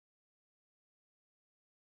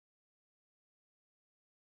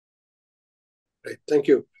Right. Thank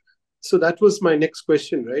you. So that was my next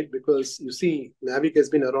question, right? Because you see, Navic has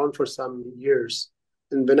been around for some years.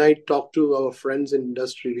 And when I talk to our friends in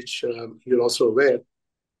industry, which you're also aware,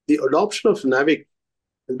 the adoption of Navic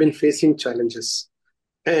has been facing challenges.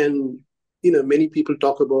 And, many people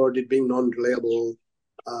talk about it being non-reliable,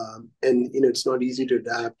 and, it's not easy to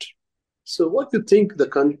adapt. So what do you think the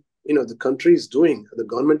country is doing, the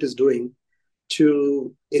government is doing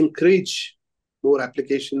to encourage more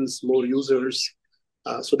applications, more users,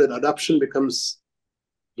 so that adoption becomes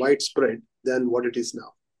widespread than what it is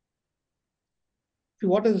now?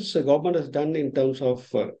 What is the government has done in terms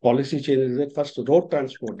of policy changes is that first road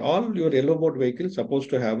transport, all your yellow board vehicles supposed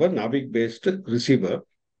to have a Navic-based receiver,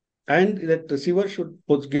 and that receiver should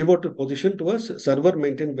give out a position to a server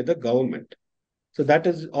maintained by the government. So that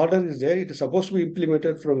is order is there. It is supposed to be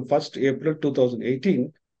implemented from 1st April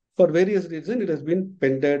 2018. For various reasons, it has been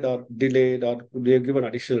pended or delayed or they have given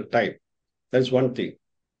additional time. That's one thing.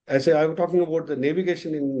 As I was talking about the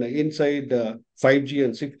navigation inside 5G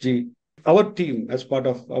and 6G, our team, as part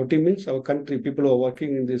of our team means our country, people who are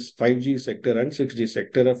working in this 5G sector and 6G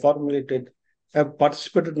sector have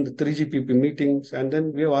participated in the 3GPP meetings, and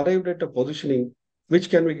then we have arrived at a positioning which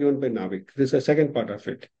can be given by Navic. This is the second part of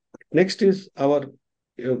it. Next is our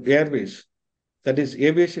airways, that is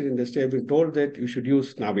aviation industry. Have been told that you should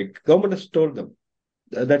use Navic. Government has told them.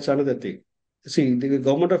 That's another thing. See, the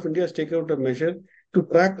government of India has taken out a measure to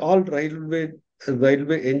track all railway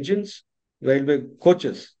engines, railway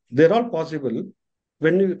coaches. They're all possible.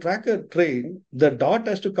 When you track a train, the dot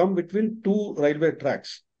has to come between two railway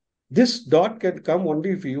tracks. This dot can come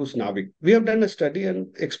only if you use Navic. We have done a study and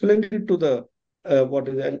explained it to the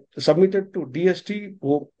and submitted to DST,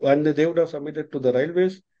 and they would have submitted to the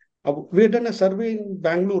railways. We have done a survey in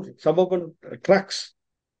Bangalore suburban tracks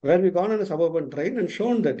where we gone on a suburban train and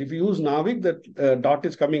shown that if you use Navic, that dot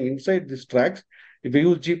is coming inside these tracks. If you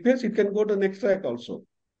use GPS, it can go to the next track also.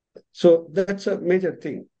 So that's a major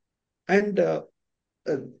thing. And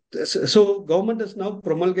so government has now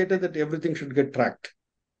promulgated that everything should get tracked.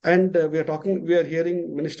 And we are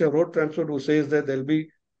hearing Minister of Road Transport who says that there'll be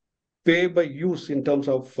pay by use in terms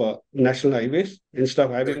of national highways instead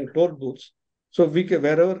of having toll booths. So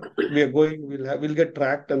wherever we are going, we'll get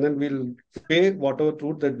tracked and then we'll pay whatever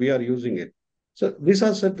route that we are using it. So these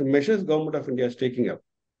are certain measures government of India is taking up.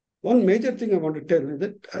 One major thing I want to tell is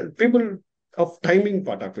that people of timing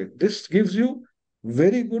part of it. This gives you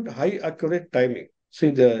very good high accurate timing. See,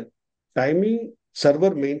 the timing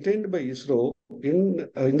server maintained by ISRO in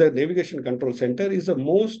the navigation control center is the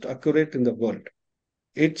most accurate in the world.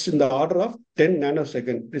 It's in the order of 10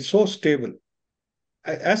 nanoseconds. It's so stable.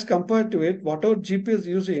 As compared to it, whatever GPS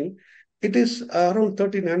using, it is around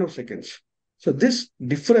 30 nanoseconds. So this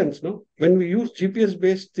difference, no, when we use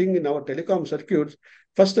GPS-based thing in our telecom circuits,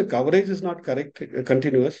 first the coverage is not correct,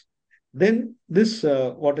 continuous. Then this,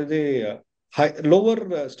 lower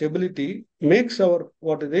stability makes our,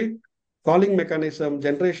 calling mechanism,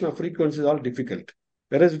 generation of frequencies all difficult.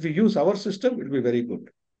 Whereas if we use our system, it will be very good.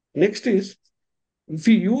 Next is, if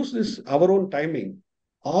we use this our own timing,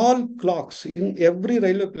 all clocks in every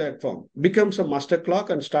railway platform becomes a master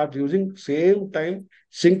clock and start using same time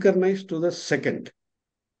synchronized to the second.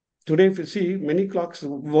 Today, if you see, many clocks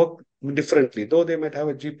work differently, though they might have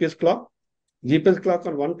a GPS clock. GPS clock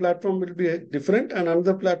on one platform will be different and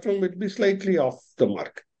another platform will be slightly off the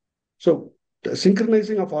mark. So the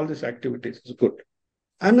synchronizing of all these activities is good.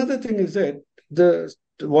 Another thing is that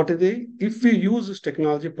if we use this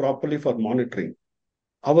technology properly for monitoring,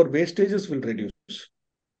 our wastages will reduce,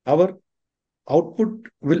 our output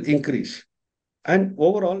will increase, and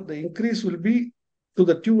overall the increase will be to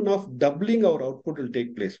the tune of doubling our output will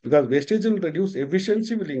take place because wastage will reduce,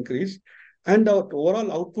 efficiency will increase, and our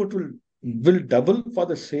overall output will double for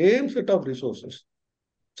the same set of resources.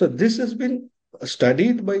 So this has been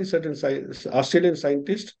studied by certain Australian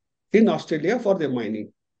scientists in Australia for their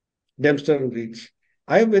mining, Dempster and Reeds.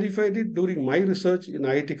 I have verified it during my research in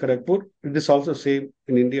IIT Kharagpur. It is also same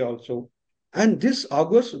in India also. And this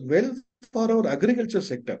augurs well for our agriculture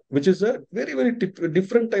sector, which is a very, very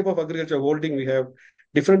different type of agriculture holding we have,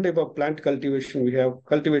 different type of plant cultivation we have,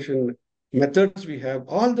 cultivation methods we have.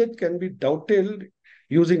 All that can be dovetailed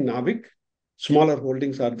using Navic. Smaller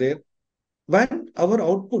holdings are there. When our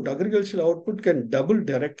output, agricultural output can double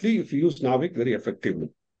directly if you use Navic very effectively.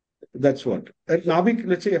 That's what. At Navic,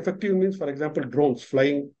 let's say effective means, for example, drones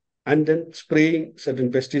flying and then spraying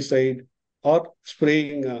certain pesticide or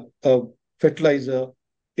spraying a fertilizer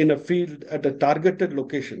in a field at a targeted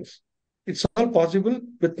locations. It's all possible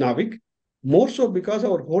with Navic, more so because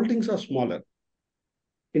our holdings are smaller.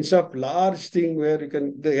 Instead of large thing where you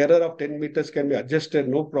can, the error of 10 meters can be adjusted,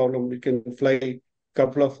 no problem. You can fly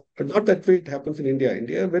couple of, not that way it happens in India.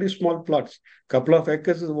 India, very small plots. Couple of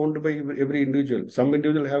acres is owned by every individual. Some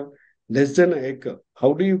individual have less than an acre.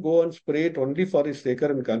 How do you go and spray it only for his acre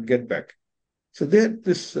and can't get back? So there,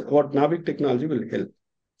 this what Navig technology will help.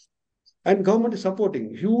 And government is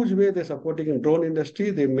supporting, huge way they're supporting in drone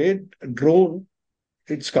industry. They made drone,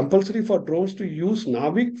 it's compulsory for drones to use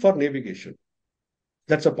Navig for navigation.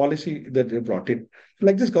 That's a policy that they brought in.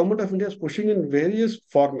 Like this, Government of India is pushing in various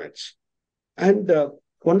formats. And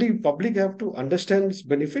only public have to understand its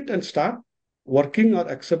benefit and start working or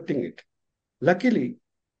accepting it. Luckily,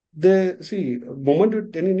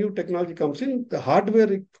 moment any new technology comes in, the hardware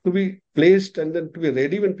to be placed and then to be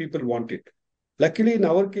ready when people want it. Luckily, in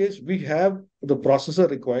our case, we have the processor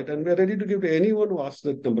required and we are ready to give to anyone who asks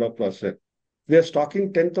that number of processor. We are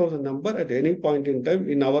stocking 10,000 number at any point in time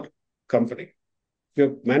in our company. We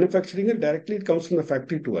are manufacturing it directly, it comes from the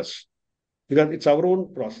factory to us because it's our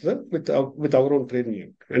own processor with our own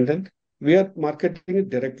training. And then we are marketing it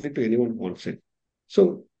directly to anyone who wants it.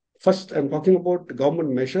 So first, I'm talking about government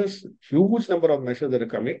measures, huge number of measures that are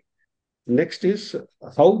coming. Next is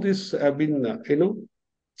how this have been,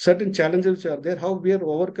 certain challenges are there, how we are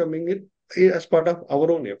overcoming it as part of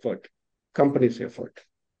our own effort, company's effort.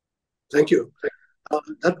 Thank you.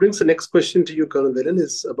 That brings the next question to you, Colonel Velan,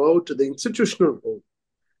 is about the institutional role.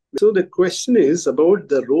 So the question is about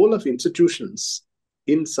the role of institutions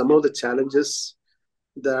in some of the challenges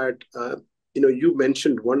that you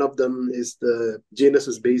mentioned. One of them is the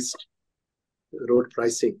GNSS-based road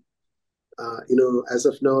pricing. As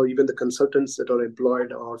of now, even the consultants that are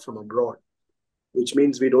employed are from abroad, which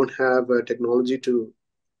means we don't have technology to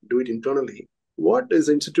do it internally. What is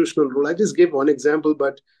institutional role? I just gave one example,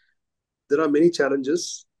 but there are many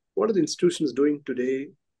challenges. What are the institutions doing today?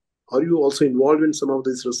 Are you also involved in some of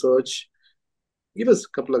this research? Give us a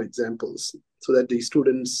couple of examples so that the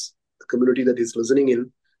students, the community that is listening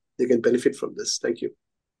in, they can benefit from this. Thank you.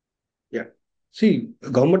 Yeah. See,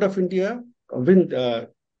 Government of India, when IIT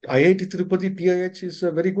Tirupati TIH is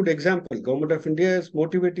a very good example. Government of India is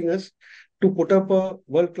motivating us to put up a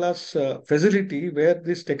world-class facility where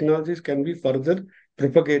these technologies can be further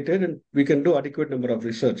propagated and we can do adequate number of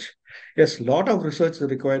research. Yes, a lot of research is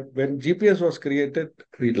required. When GPS was created,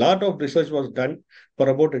 a lot of research was done for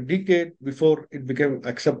about a decade before it became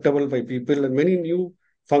acceptable by people, and many new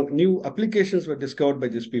applications were discovered by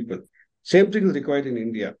these people. Same thing is required in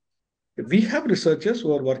India. We have researchers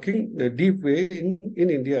who are working a deep way in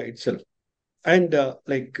India itself. And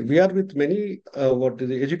like we are with many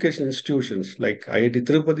education institutions like IIT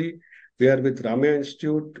Tirupati, we are with Ramaya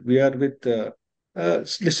Institute, we are with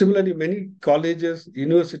similarly many colleges,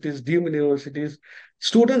 universities, deemed universities.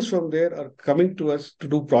 Students from there are coming to us to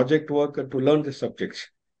do project work and to learn the subjects.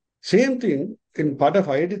 Same thing in part of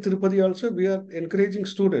IIT Tirupati also, we are encouraging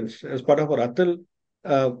students as part of our Atal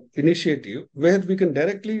initiative where we can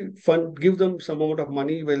directly give them some amount of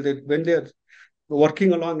money when they are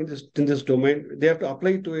working along in this domain. They have to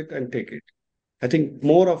apply to it and take it. I think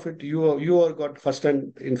more of it, you are got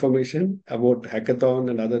first-hand information about hackathon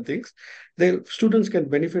and other things. The students can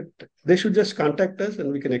benefit. They should just contact us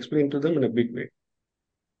and we can explain to them in a big way.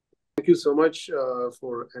 Thank you so much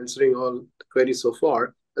for answering all the queries so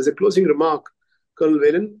far. As a closing remark, Colonel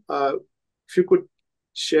Velan, if you could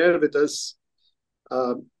share with us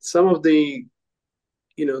some of the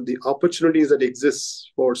opportunities that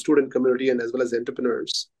exist for student community and as well as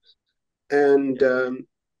entrepreneurs, and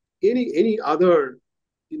any other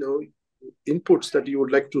inputs that you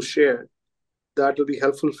would like to share that will be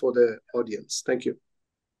helpful for the audience. Thank you.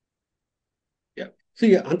 Yeah.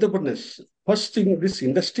 See, entrepreneurs, first thing, this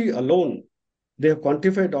industry alone, they have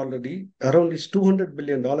quantified already around this $200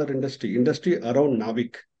 billion industry around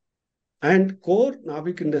Navik. And core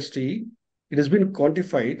Navik industry, it has been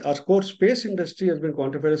quantified, our core space industry has been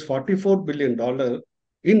quantified as $44 billion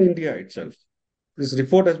in India itself. This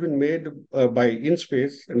report has been made by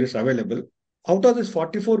InSpace and is available. Out of this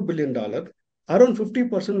 $44 billion, around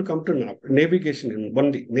 50% will come to navigation in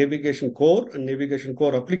only navigation core and navigation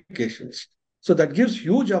core applications. So that gives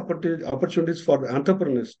huge opportunities for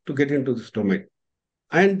entrepreneurs to get into this domain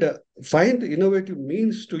and find innovative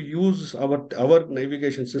means to use our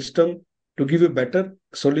navigation system to give you better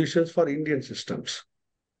solutions for Indian systems.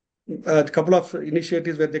 A couple of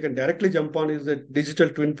initiatives where they can directly jump on is the digital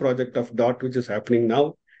twin project of DOT, which is happening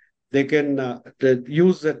now. They can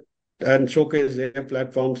use that and showcase their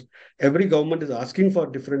platforms. Every government is asking for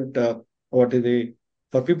different, for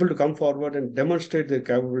people to come forward and demonstrate their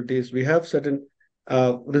capabilities. We have certain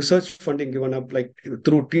research funding given up, like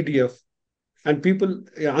through TDF, and people,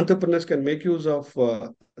 entrepreneurs can make use of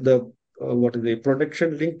the what is the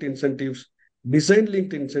production linked incentives, design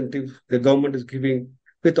linked incentives the government is giving.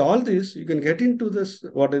 With all this, you can get into this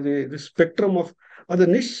what is the spectrum of or the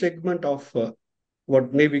niche segment of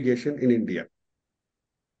what navigation in India.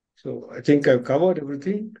 So I think I've covered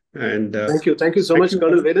everything, and Thank you. Thank you so thank much, you.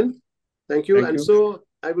 Colonel Velan. Thank you. Thank And you. so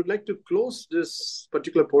I would like to close this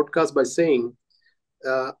particular podcast by saying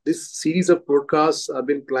this series of podcasts have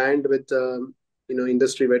been planned with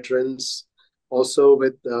industry veterans, also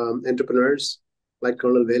with entrepreneurs like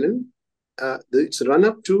Colonel Velan. It's run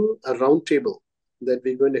up to a roundtable that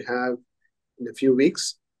we're going to have in a few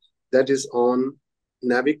weeks. That is on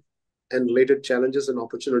NAVIC and related challenges and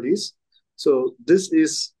opportunities. So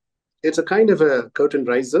it's a kind of a curtain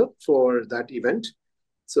riser for that event.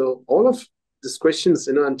 So all of these questions,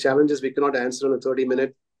 and challenges we cannot answer on a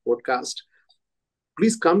 30-minute podcast.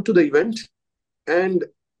 Please come to the event and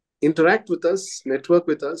interact with us, network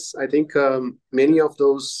with us. I think many of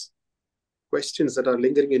those questions that are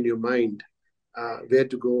lingering in your mind, where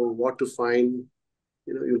to go, what to find,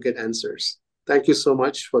 you'll get answers. Thank you so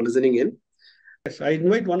much for listening in. Yes, I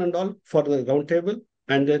invite one and all for the roundtable,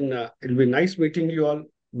 and then it'll be nice meeting you all.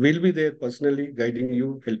 We'll be there personally guiding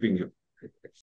you, helping you.